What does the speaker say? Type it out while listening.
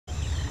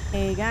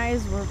Hey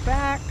guys, we're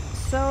back.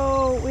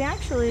 So we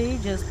actually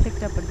just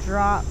picked up a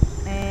drop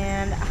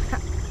and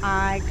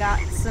I got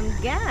some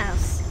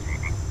gas.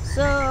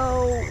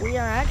 So we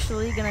are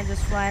actually gonna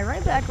just fly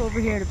right back over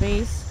here to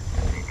base.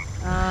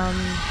 I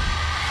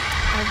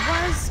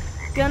was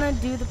gonna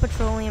do the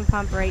petroleum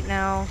pump right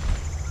now.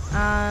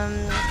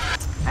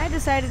 I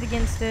decided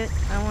against it.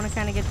 I want to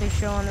kind of get this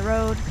show on the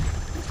road.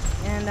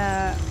 And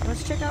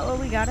let's check out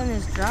what we got in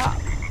this drop.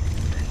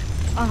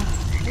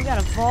 We got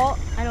a vault.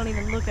 I don't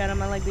even look at them.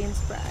 I like being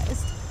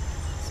surprised.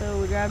 So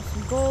we grabbed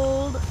some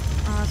gold.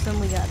 Awesome.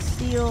 We got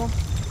steel.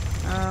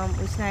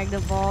 We snagged a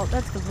vault.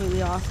 That's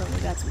completely awesome. We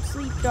got some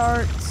sleep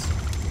darts.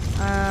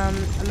 A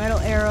metal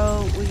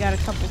arrow. We got a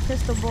couple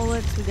pistol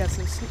bullets. We got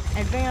some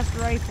advanced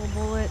rifle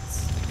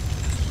bullets.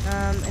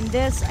 And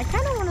this, I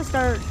kind of want to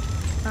start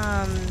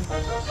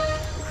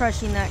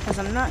crushing that because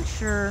I'm not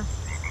sure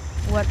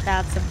what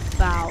that's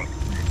about.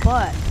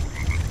 But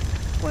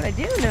what I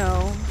do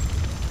know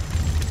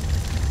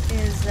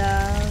is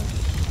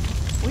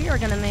we are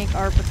going to make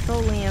our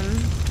petroleum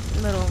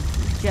little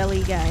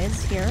jelly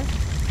guys here.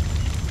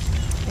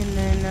 And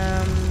then,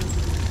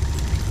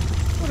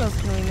 what else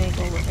can we make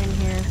over in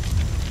here?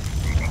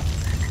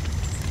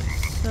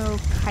 So,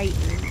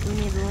 chitin. We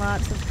need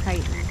lots of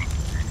chitin.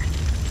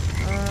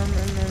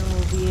 And then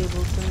we'll be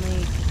able to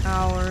make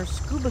our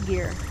scuba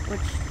gear,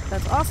 which,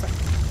 that's awesome.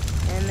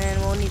 And then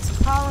we'll need some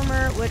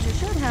polymer, which it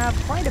should have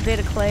quite a bit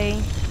of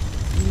clay.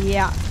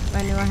 Yeah,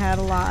 I knew I had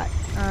a lot.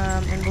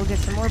 And we'll get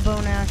some more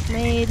bone ash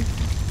made.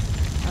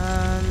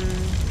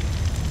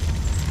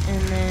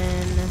 And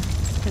then,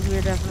 because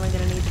we're definitely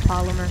going to need the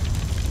polymer.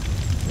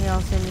 We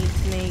also need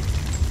to make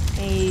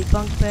a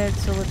bunk bed,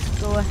 so let's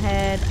go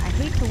ahead. I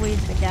hate to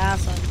waste the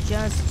gas on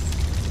just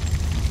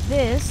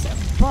this,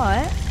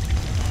 but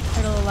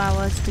it'll allow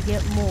us to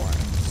get more.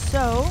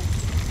 So,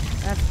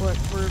 that's what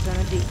we're going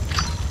to do.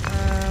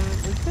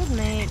 We could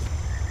make...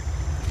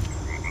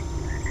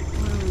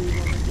 What do we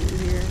want to do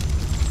here?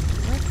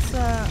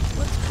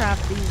 Let's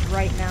craft these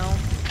right now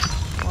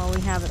while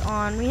we have it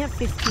on. We have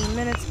 15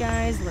 minutes,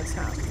 guys. Let's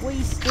not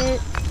waste it.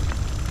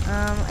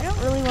 I don't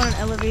really want an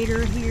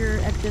elevator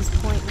here at this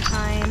point in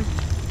time.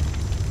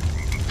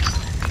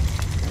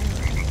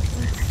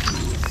 Let's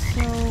see.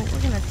 So,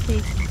 we're going to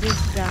take this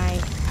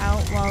guy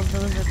out while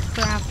those are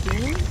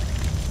crafting.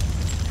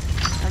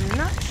 I'm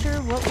not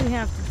sure what we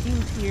have to do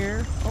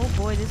here. Oh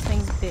boy, this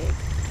thing's big.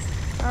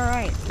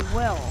 Alright,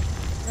 well,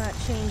 that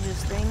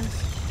changes things.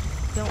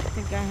 Don't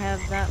think I have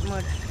that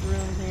much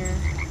room here.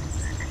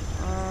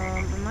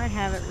 I might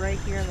have it right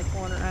here in the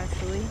corner,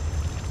 actually.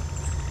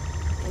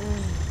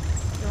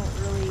 Don't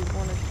really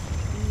want to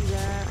do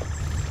that.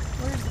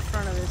 Where's the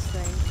front of this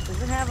thing?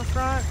 Does it have a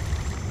front?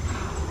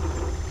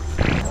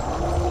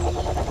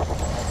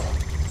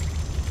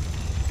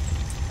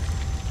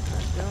 I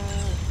don't.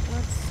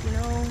 Let's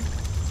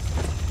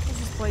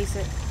just place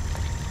it.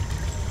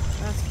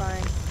 That's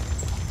fine.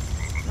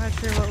 Not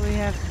sure what we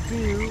have to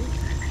do.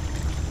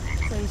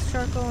 Place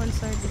charcoal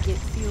inside to get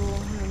fuel,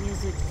 and then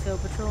use it to fill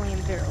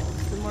petroleum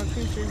barrels. The more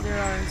creatures there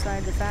are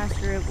inside, the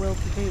faster it will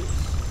produce.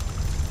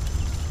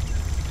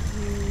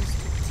 Used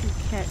to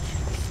catch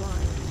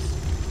slimes.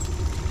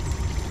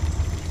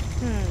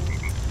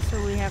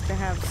 So we have to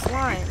have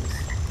slimes.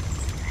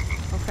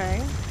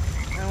 Okay.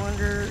 I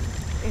wonder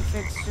if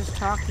it's just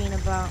talking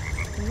about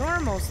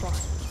normal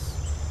slimes.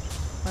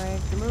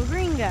 Like the little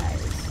green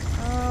guys.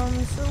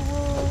 So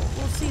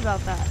we'll see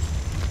about that.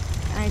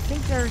 I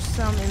think there's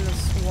some in the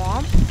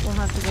swamp. We'll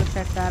have to go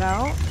check that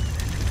out.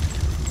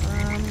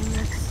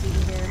 Let's see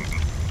here.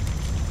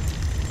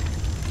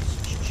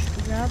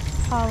 We got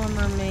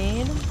polymer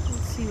made.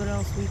 Let's see what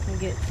else we can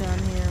get done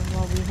here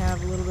while we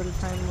have a little bit of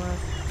time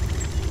left.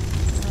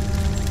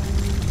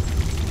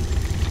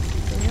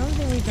 So the only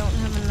thing we don't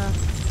have enough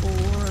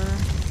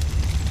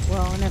for...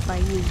 Well, and if I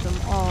used them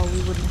all,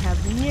 we wouldn't have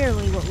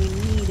nearly what we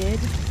needed.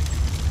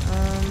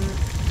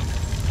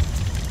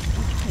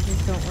 I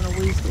just don't want to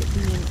waste it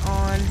being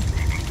on.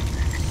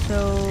 So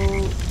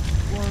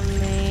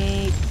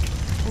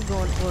we'll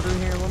go in order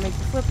here. We'll make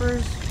the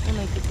flippers, we'll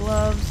make the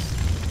gloves,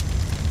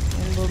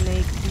 and we'll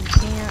make the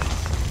pants.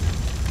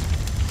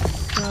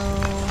 So I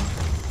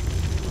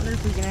wonder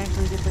if we can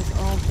actually get this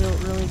all built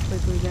really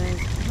quickly, guys.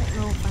 I don't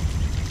know if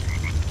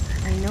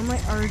I know my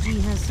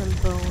RG has some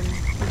bone.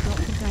 I don't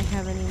think I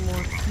have any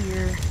more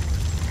here.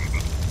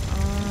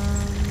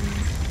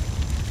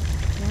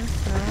 Guess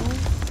so.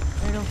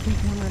 I don't think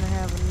I'm gonna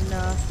have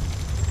enough.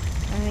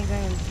 I think I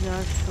am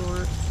just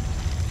short.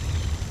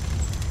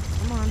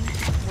 Come on,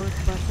 work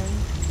button.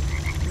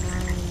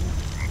 9.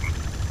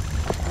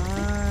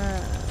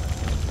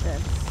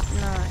 That's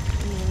not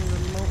even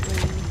remotely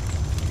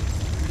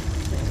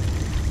thing.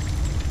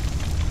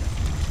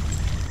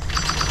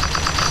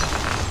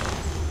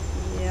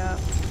 Yeah,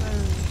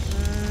 that's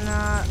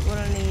not what I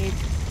need.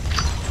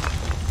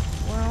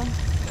 Well.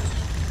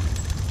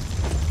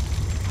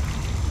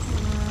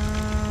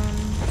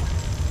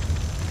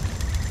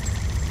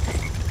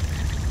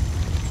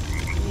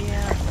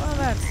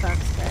 That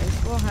sucks, guys.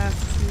 We'll have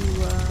to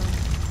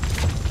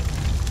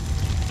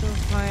go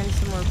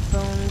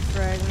bone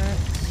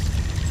fragments.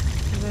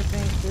 Because I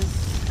think this...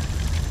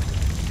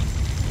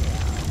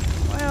 Yeah.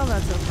 Well,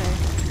 that's okay.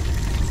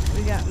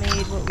 We got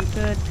made what we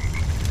could.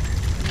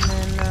 And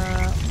then,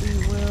 we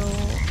will...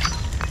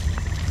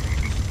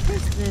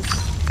 Push this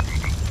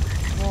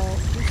vault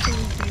just so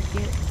we can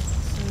get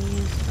some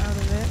use out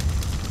of it.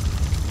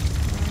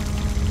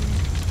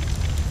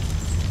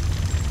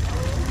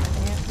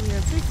 And we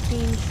are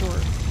 15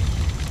 short.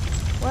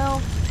 Well,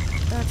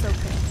 that's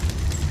okay.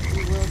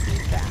 We will be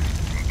back.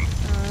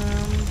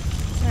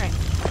 Alright.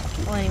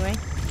 Well, anyway,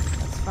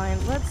 that's fine.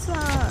 Let's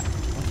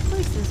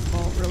place this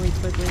vault really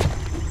quickly.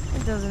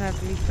 It doesn't have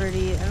to be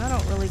pretty, and I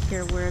don't really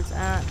care where it's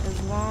at, as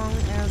long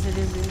as it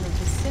is in the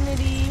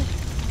vicinity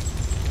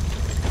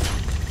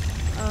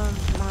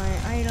of my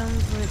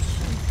items, which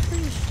I'm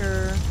pretty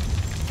sure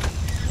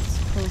it's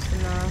close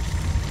enough.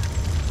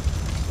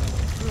 So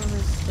we'll throw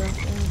this stuff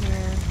in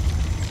here.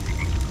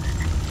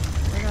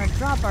 We're gonna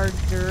drop our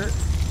dirt.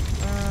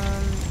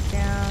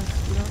 Gas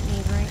we don't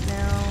need right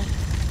now.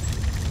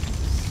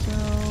 So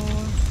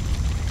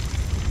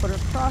we'll put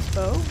our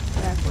crossbow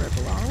back where it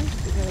belongs,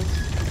 because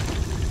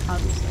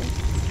obviously.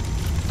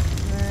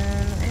 And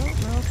then I don't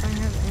know if I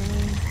have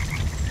any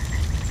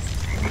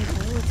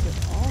bullets at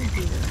all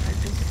here. I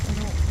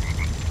don't.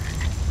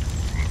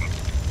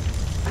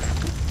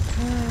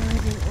 I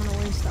didn't want to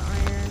waste the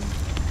iron.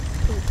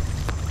 Cool.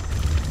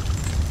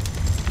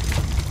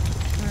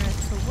 Alright,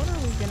 so what are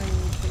we gonna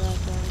need for that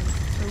then?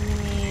 So we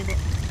need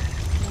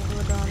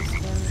megalodon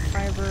skin,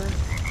 fiber,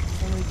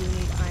 and we do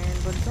need iron,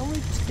 but it's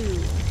only 2.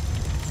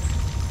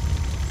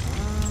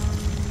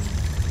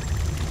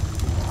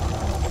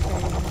 Okay.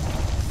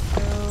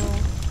 So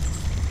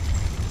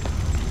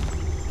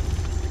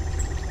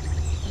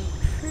I'm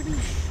pretty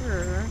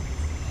sure.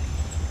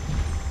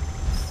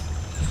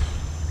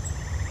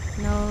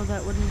 No,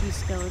 that wouldn't be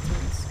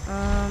skeletons.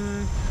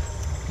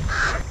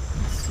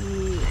 Let's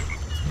see.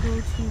 Let's go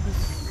to the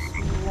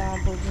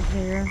swamp over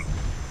here.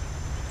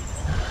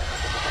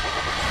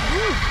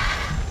 Woo!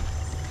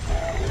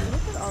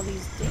 Look at all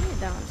these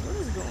dingodons. What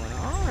is going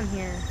on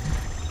here?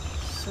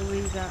 So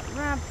we've got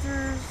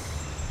raptors.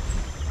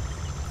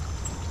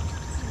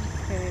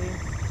 Okay.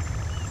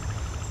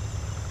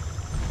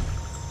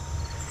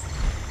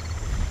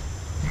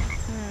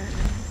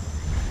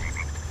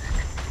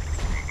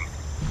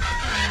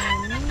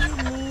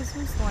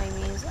 Some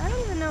slimies. I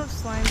don't even know if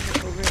slimes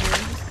are over here.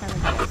 I'm just kind of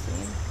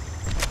guessing.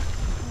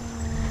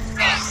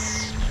 Let's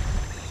see.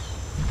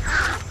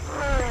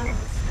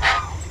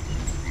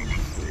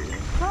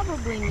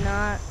 Probably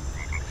not.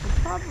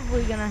 We're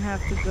probably gonna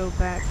have to go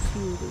back to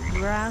the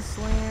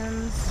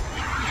grasslands. Is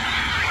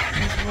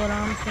what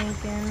I'm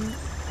thinking.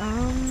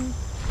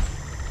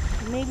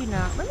 Maybe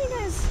not. Let me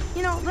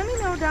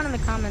know down in the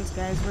comments,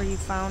 guys, where you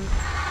found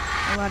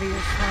a lot of your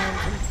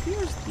slimes. And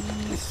here's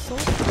the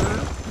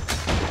sulfur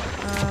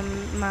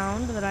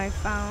mound that I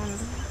found.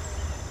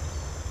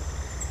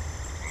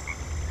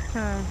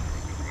 Huh.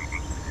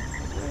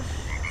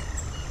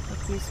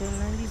 Okay, so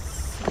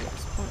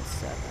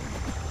 96.7.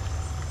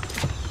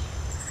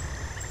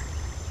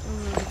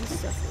 Ooh, this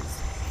stuff is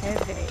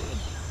heavy.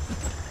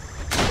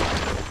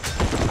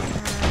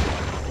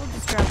 We'll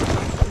just grab a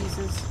couple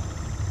pieces.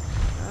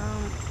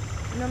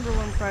 Number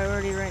 1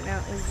 priority right now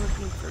is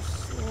looking for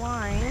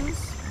slimes.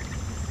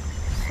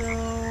 So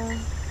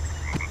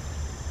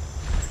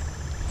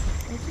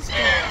I just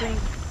don't think...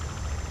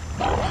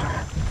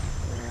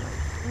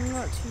 I'm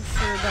not too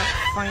sure about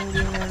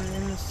finding them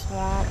in the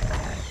swamp.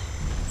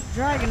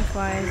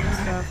 Dragonflies and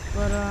stuff,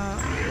 but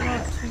I'm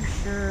not too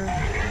sure.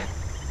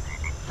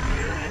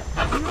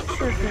 I'm not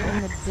sure if they're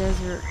in the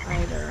desert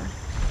either.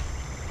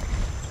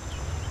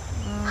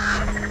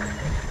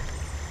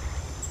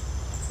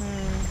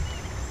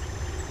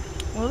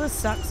 Well, this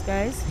sucks,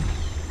 guys.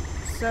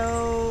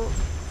 So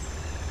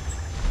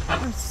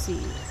let's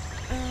see.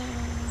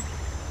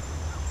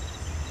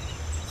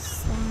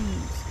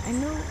 Slimes. I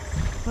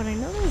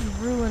know there's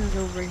ruins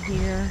over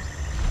here.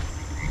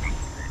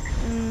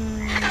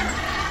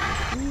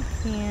 We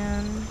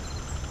can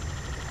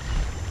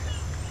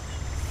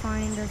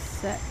find a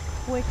set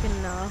quick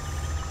enough.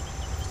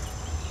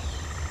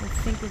 I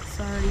think it's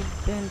already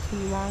been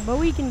too long, but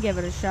we can give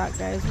it a shot,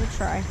 guys. We'll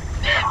try.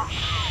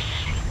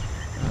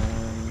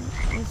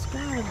 It's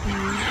gotta be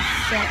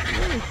set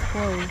really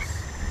close.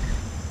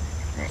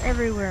 They're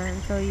everywhere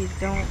until you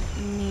don't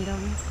need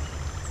them.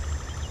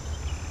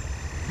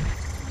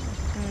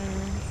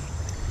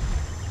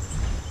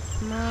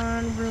 Come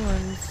on,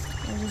 ruins.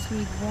 I just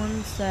need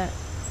one set.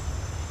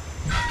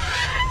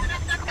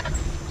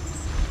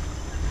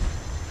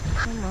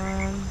 Come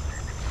on.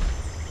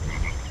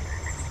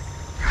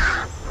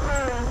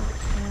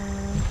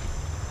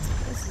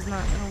 This is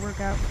not gonna work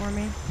out for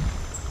me.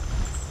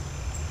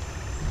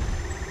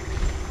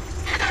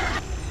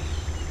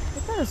 I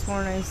could have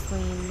sworn I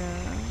seen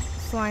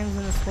slimes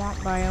in the swamp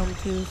biome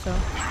too, so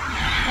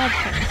that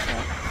kind of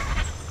sucks.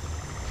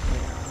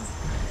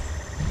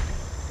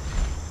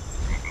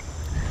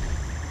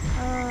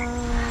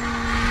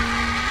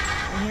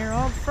 I hear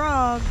all the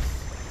frogs.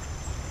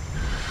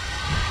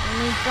 I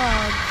need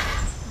frogs.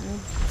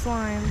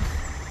 slimes.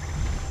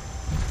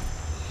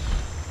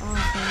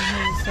 Awesome,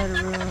 here's a set of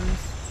ruins.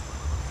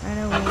 I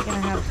know we ain't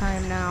gonna have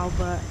time now,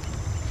 but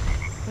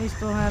we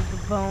still have the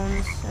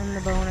bones and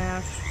the bone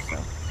ash, so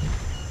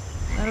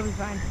that'll be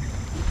fine.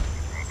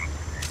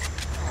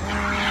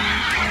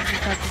 I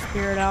just have to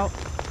spear it out.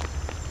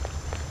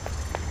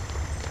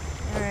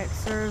 Alright,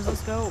 sirs,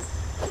 let's go.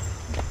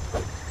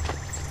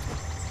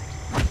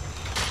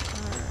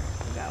 Alright,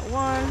 we got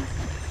one.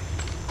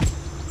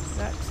 We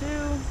got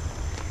two.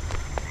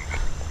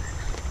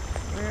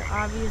 We're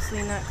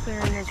obviously not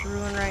clearing this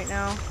ruin right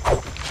now.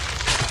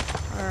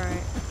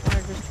 Alright,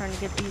 we're just trying to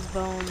get these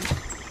bones.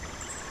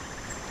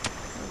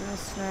 We're gonna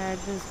snag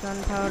this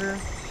gunpowder.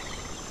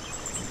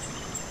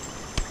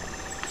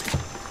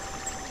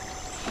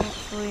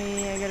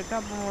 Hopefully I get a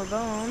couple more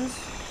bones.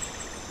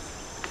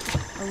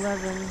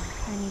 11.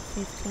 I need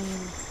 15.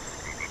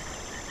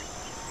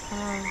 Come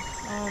on.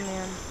 Oh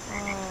man. Oh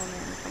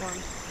man. Come on.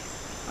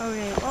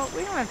 Okay, well,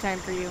 we don't have time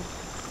for you.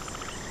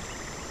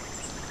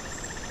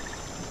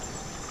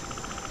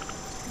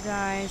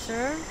 Die,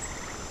 sir.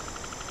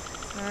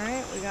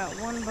 Alright, we got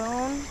one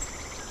bone.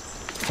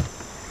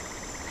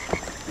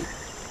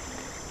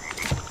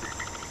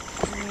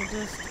 We need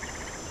just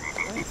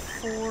like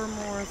 4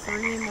 more,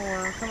 3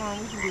 more. Come on,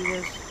 we can do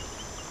this.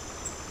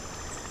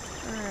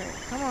 Alright,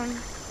 come on.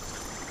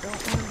 Don't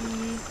want to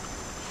be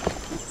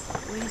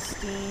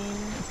wasting.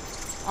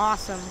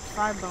 Awesome,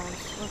 5 bones.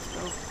 Let's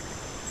go.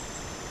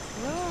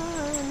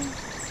 Run!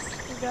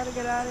 We gotta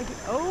get out of here.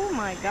 Oh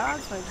my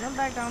god, so I jump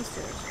back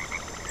downstairs.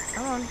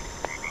 Come on.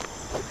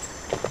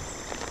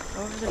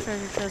 Over the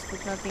treasure chest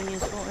with nothing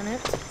useful in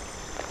it.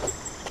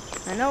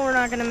 I know we're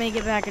not gonna make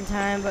it back in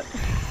time, but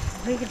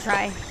we could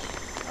try.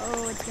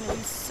 Oh, it's gonna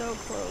be so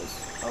close.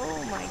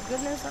 Oh my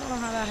goodness, I don't know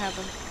how that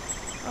happened.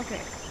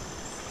 Okay.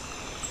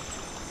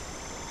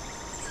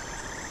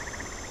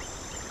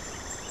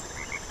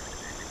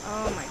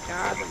 Oh my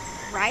god, the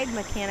ride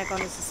mechanic on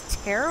this is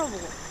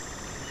terrible.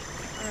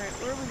 Alright,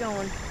 where are we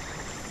going?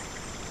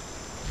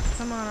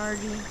 Come on,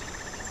 RG.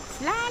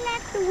 Fly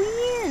like the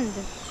wind!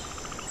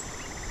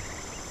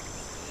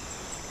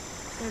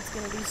 It's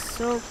gonna be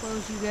so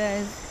close, you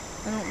guys.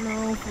 I don't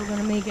know if we're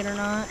gonna make it or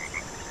not.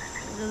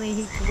 I really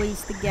hate to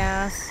waste the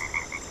gas.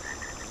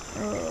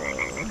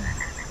 Oh,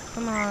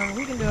 come on,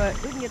 we can do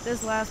it. We can get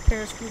this last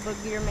pair of scuba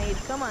gear made.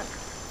 Come on.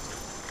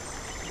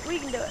 We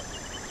can do it.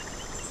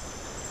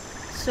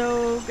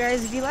 So,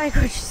 guys, if you like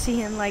what you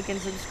see, and like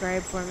and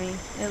subscribe for me.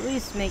 At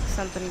least make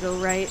something go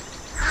right.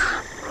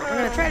 We're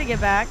gonna try to get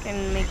back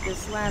and make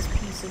this last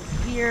piece of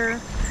gear.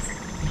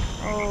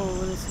 Oh,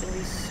 this is gonna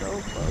be so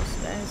close,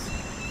 guys.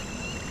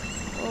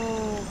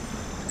 Oh,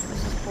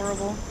 this is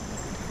horrible.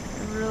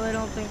 I really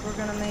don't think we're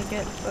gonna make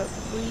it, but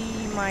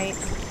we might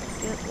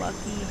get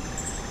lucky.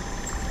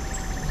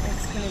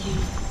 It's gonna be,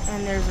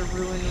 and there's a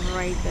ruin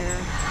right there.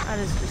 That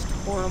is just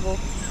horrible.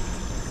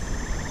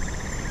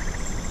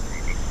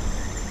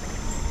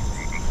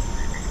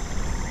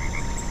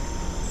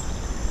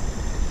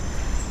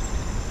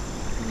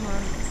 Come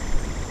on.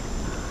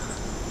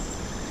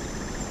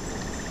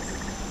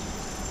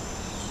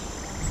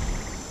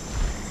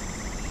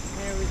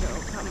 There we go,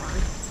 come on.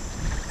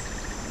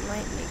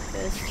 Might make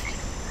this.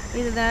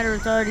 Either that or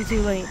it's already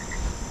too late.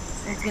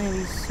 It's gonna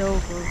be so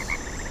close.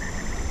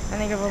 I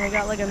think I've only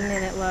got like a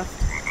minute left.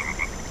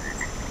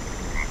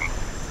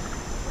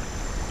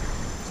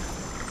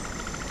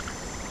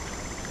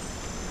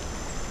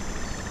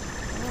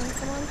 Come on,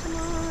 come on, come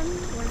on.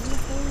 Where's the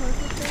thing? Where's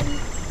the thing?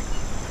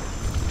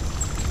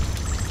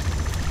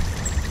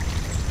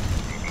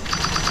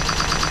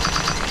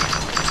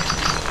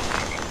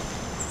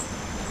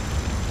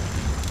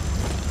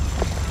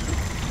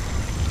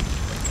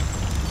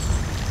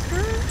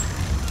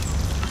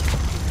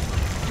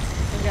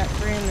 We got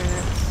 3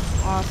 minutes.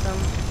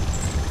 Awesome.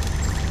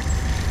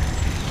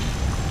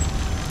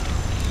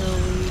 So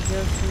we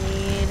just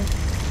need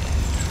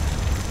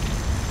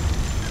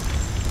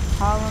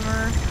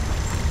polymer.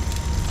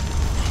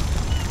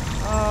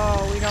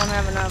 Oh, we don't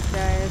have enough,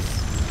 guys.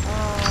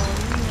 Oh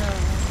no.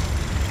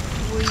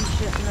 We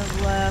shouldn't have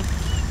left.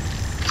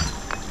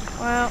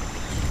 Well,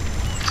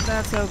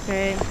 that's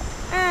okay.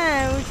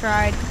 We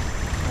tried.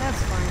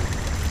 That's fine.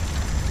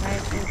 I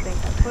actually think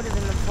I put it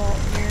in the vault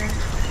here.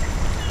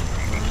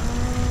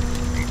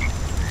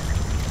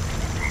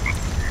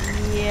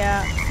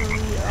 Yeah, so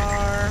we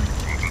are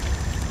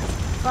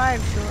 5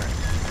 short.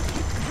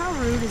 How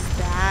rude is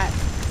that?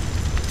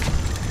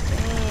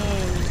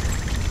 Dang.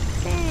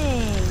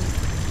 Dang.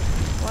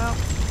 Well,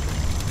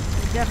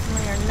 we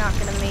definitely are not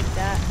going to make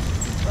that.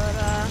 But,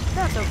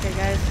 that's okay,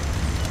 guys.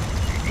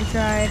 We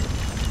tried.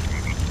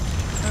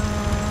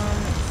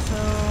 So,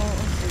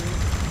 let's see.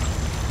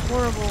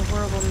 Horrible,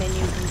 horrible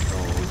menu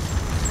controls.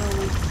 So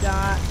we've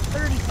got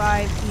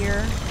 35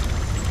 here.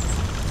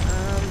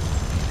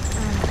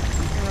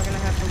 We're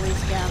gonna have to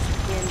waste gas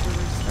again to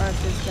restart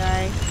this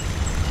guy.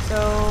 So,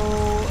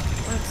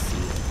 let's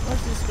see.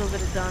 Let's just go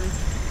get it done.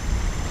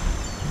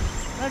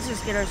 Let's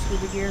just get our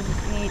scuba gear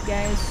made,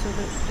 guys, so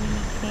that we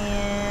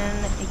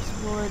can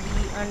explore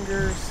the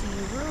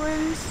undersea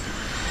ruins.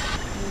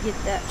 get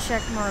that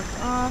check marked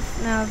off.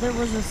 Now, there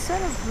was a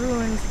set of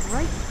ruins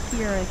right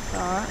here, I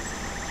thought.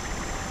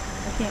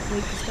 I can't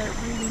wait to start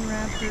breeding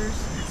raptors.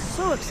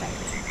 So excited.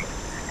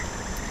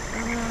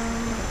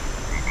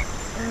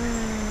 Where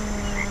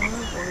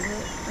was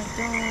it? I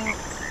don't...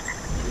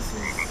 This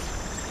is...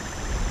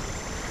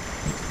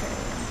 Okay.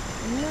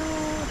 No,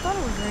 I thought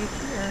it was right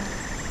here.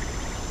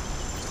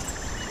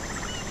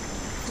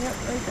 Yep,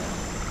 right there.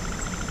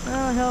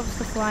 Well, it helps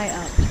to fly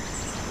up.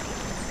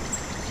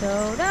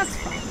 So, that's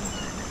fun.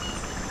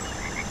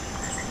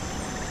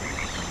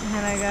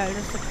 And I got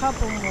just a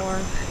couple more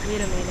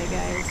Vitamina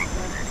guys,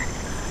 but,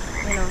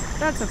 you know,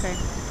 that's okay.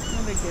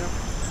 No big deal.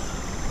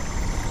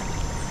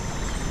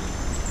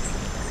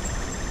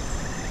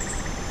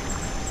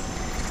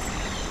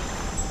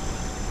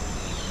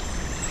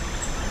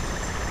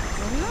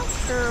 I'm not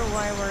sure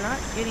why we're not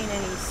getting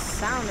any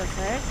sound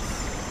effects.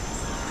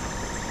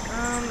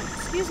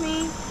 Excuse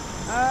me.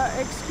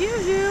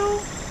 Excuse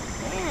you.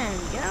 Man,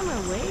 get out of my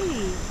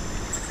way.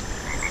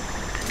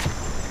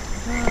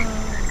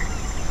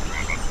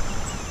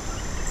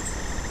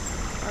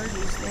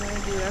 Argy's thing, they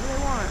do whatever they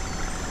want.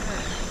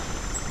 Right.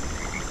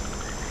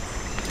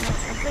 Well,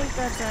 I think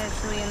that's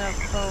actually enough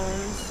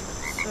bones.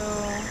 So,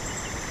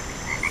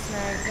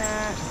 snag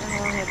that, and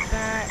we'll head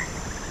back.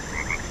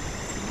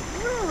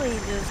 Really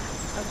just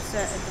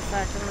upset at the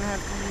fact that I'm gonna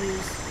have to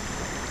use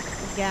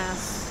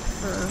gas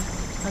for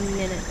a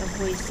minute of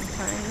wasted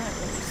time. That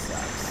really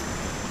sucks.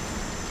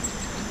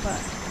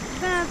 But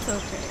that's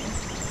okay.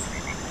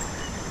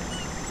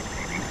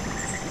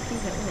 I think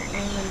that little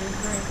island is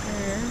right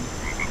there.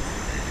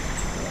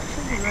 Yeah, it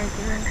should be right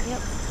there.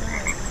 Yep.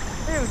 Alright.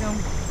 There we go.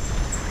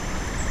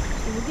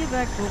 So we'll get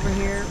back over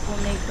here.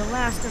 We'll make the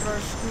last of our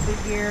scuba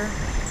gear.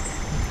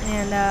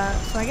 And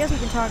so I guess we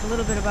can talk a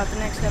little bit about the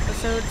next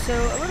episode. So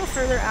a little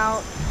further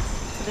out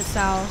to the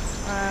south,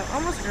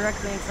 almost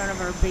directly in front of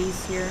our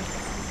base here,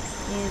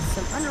 is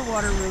some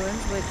underwater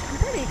ruins, which I'm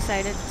pretty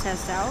excited to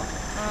test out.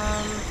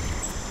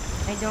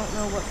 I don't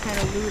know what kind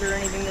of loot or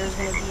anything there's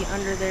going to be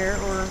under there,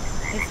 or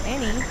if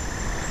any.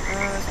 So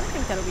I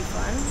think that'll be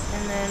fun.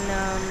 And then,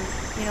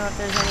 you know, if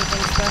there's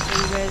anything special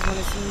you guys want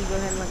to see, go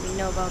ahead and let me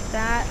know about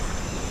that.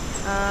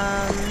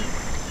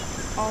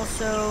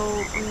 Also,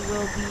 we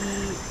will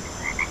be...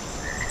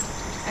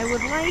 I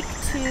would like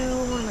to...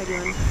 What am I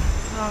doing?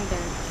 Wrong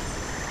bench.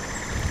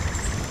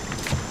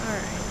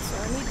 Alright, so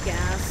I need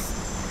gas.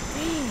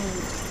 Dang.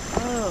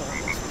 Oh,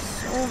 that makes me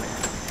so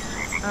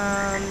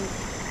mad.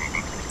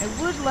 I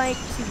would like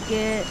to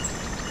get...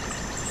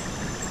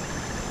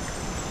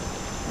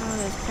 Oh,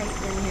 there's pipe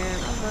in here. I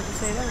was about to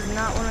say, that is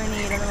not what I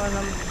need, otherwise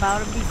I'm about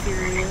to be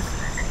furious.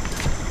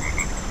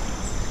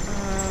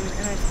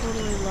 And I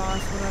totally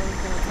lost what I was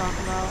going to talk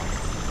about.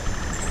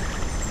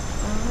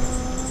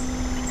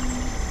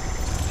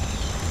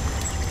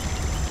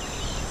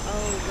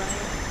 Oh,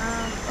 right.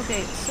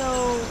 Okay, so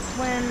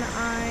when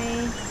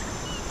I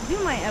do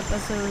my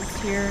episodes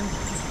here,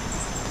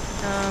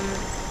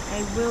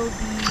 I will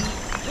be,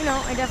 you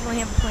know, I definitely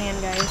have a plan,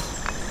 guys.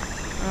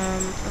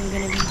 I'm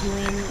going to be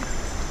doing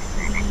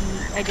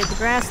I did the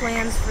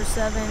grasslands for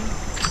 7, I'm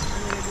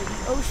going to do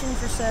the ocean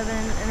for 7,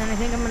 and then I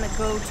think I'm going to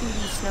go to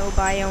the snow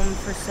biome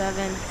for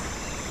 7,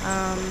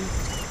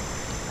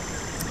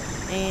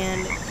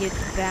 and get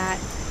that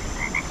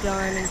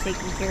done and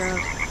taken care of.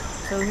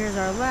 So here's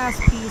our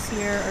last piece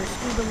here, our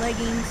scuba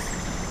leggings.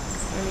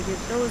 I'm going to get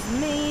those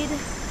made.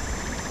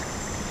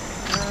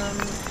 I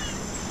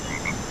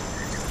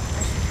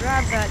should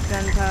grab that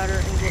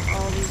gunpowder and get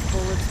all these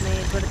bullets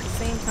made, but at the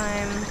same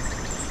time,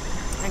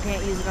 I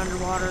can't use it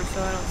underwater,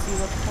 so I don't see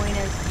what the point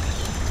is.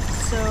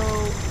 So,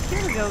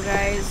 here we go,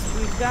 guys.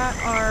 We've got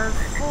our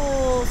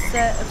full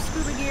set of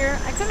scuba gear.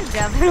 I could have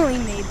definitely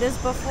made this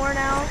before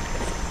now,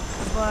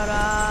 but,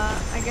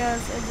 I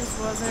guess it just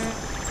wasn't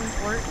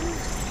important,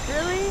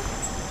 really.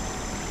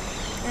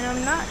 And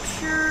I'm not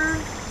sure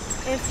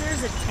if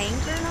there's a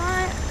tank or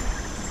not.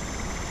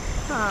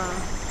 Huh.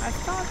 I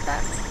thought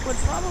that would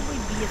probably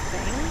be a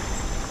thing.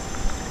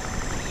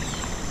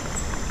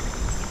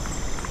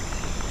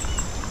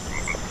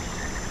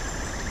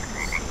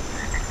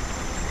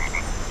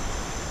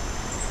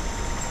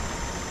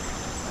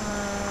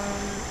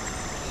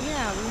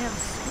 Yeah, we have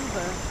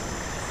SCUBA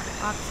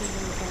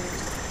oxygen tank.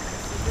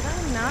 So did I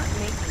not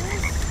make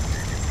this?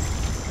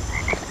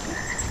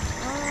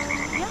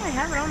 Yeah, I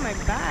have it on my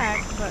back,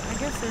 but I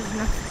guess there's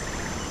nothing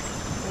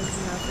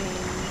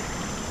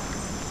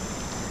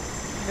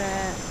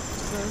that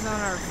goes on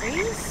our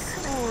face,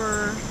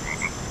 or...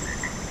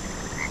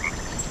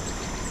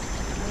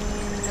 I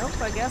mean,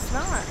 nope, I guess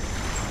not.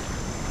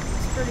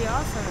 It's pretty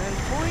awesome, and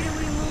boy do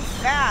we move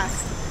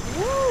fast!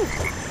 Woo!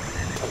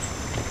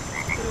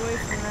 Get away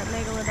from that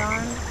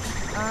megalodon.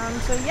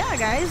 So yeah,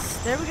 guys,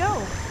 there we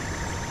go.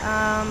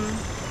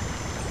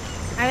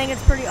 I think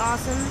it's pretty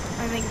awesome.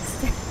 I think it's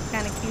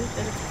kind of cute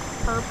that it's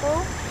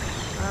purple.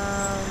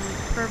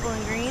 Purple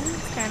and green.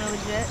 It's kind of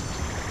legit.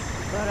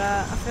 But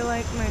I feel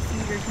like my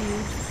feet are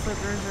huge.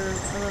 Flippers are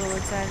a little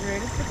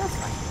exaggerated, but that's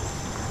fine.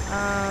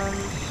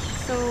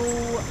 So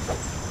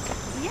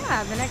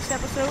yeah, the next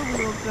episode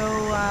we will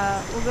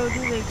we'll go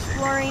do the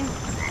exploring,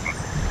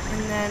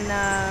 and then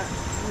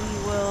we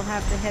will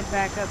have to head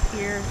back up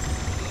here,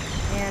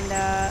 and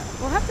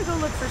we'll have to go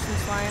look for some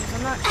slimes.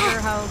 I'm not sure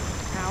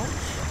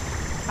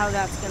how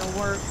that's gonna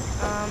work.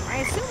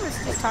 I assume it's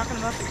just talking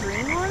about the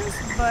green ones,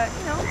 but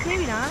you know,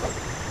 maybe not.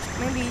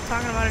 Maybe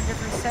talking about a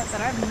different set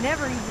that I've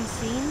never even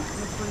seen,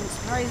 which wouldn't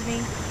surprise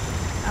me.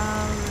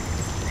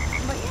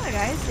 But yeah,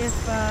 guys, if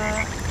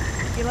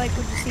you like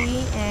what you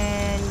see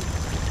and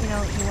you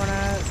know you want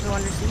to go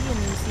undersea and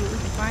see what we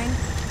can find,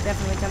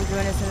 definitely come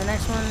join us in the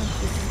next one.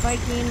 This is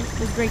Viking. It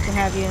was great to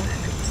have you.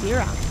 See you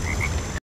around.